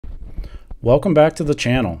Welcome back to the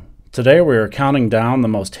channel. Today we are counting down the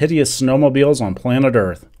most hideous snowmobiles on planet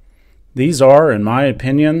Earth. These are, in my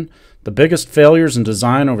opinion, the biggest failures in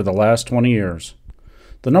design over the last 20 years.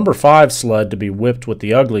 The number 5 sled to be whipped with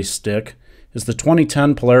the ugly stick is the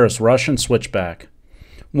 2010 Polaris Russian Switchback.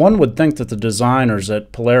 One would think that the designers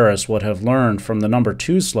at Polaris would have learned from the number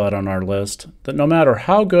 2 sled on our list that no matter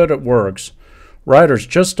how good it works, riders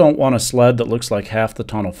just don't want a sled that looks like half the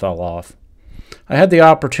tunnel fell off. I had the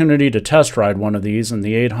opportunity to test ride one of these in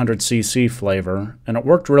the 800cc flavor, and it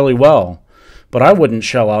worked really well, but I wouldn't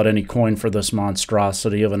shell out any coin for this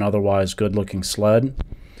monstrosity of an otherwise good-looking sled.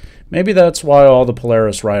 Maybe that's why all the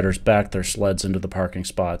Polaris riders back their sleds into the parking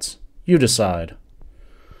spots. You decide.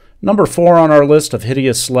 Number 4 on our list of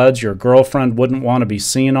hideous sleds your girlfriend wouldn't want to be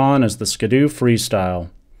seen on is the Skidoo Freestyle.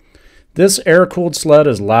 This air-cooled sled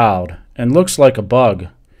is loud and looks like a bug.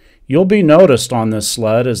 You'll be noticed on this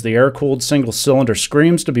sled as the air-cooled single-cylinder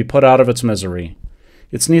screams to be put out of its misery.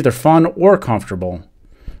 It's neither fun or comfortable.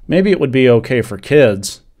 Maybe it would be okay for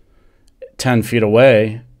kids, 10 feet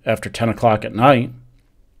away, after 10 o'clock at night.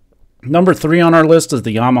 Number 3 on our list is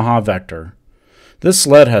the Yamaha Vector. This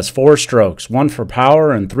sled has 4 strokes, 1 for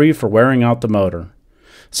power and 3 for wearing out the motor.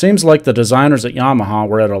 Seems like the designers at Yamaha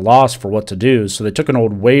were at a loss for what to do, so they took an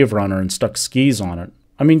old wave runner and stuck skis on it.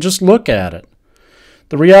 I mean, just look at it.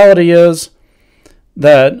 The reality is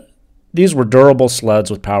that these were durable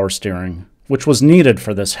sleds with power steering, which was needed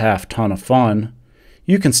for this half-ton of fun.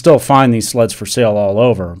 You can still find these sleds for sale all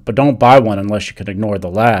over, but don't buy one unless you can ignore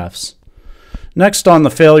the laughs. Next on the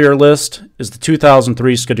failure list is the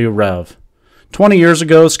 2003 Skidoo Rev. 20 years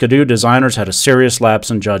ago, Skidoo designers had a serious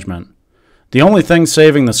lapse in judgment. The only thing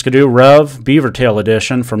saving the Skidoo Rev Beavertail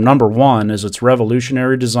Edition from number 1 is its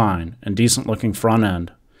revolutionary design and decent-looking front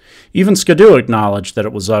end. Even Skidoo acknowledged that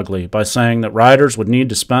it was ugly by saying that riders would need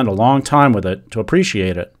to spend a long time with it to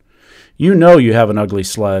appreciate it. You know you have an ugly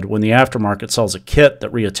sled when the aftermarket sells a kit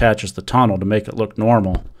that reattaches the tunnel to make it look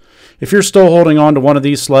normal. If you're still holding on to one of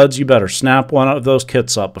these sleds, you better snap one of those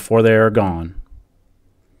kits up before they are gone.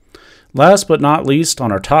 Last but not least on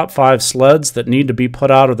our top 5 sleds that need to be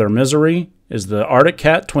put out of their misery is the Arctic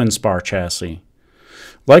Cat Twin Spar chassis.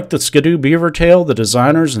 Like the Skidoo Beavertail, the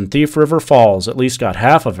designers in Thief River Falls at least got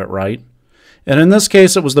half of it right, and in this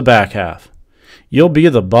case it was the back half. You'll be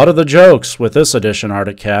the butt of the jokes with this edition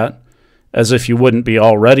Arctic Cat, as if you wouldn't be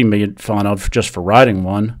already made fun of just for riding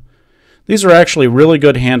one. These are actually really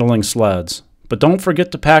good handling sleds, but don't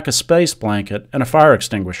forget to pack a space blanket and a fire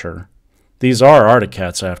extinguisher. These are Arctic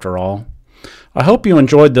Cats after all. I hope you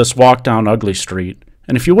enjoyed this walk down Ugly Street,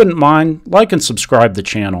 and if you wouldn't mind, like and subscribe the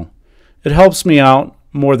channel. It helps me out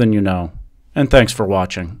more than you know. And thanks for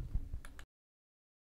watching.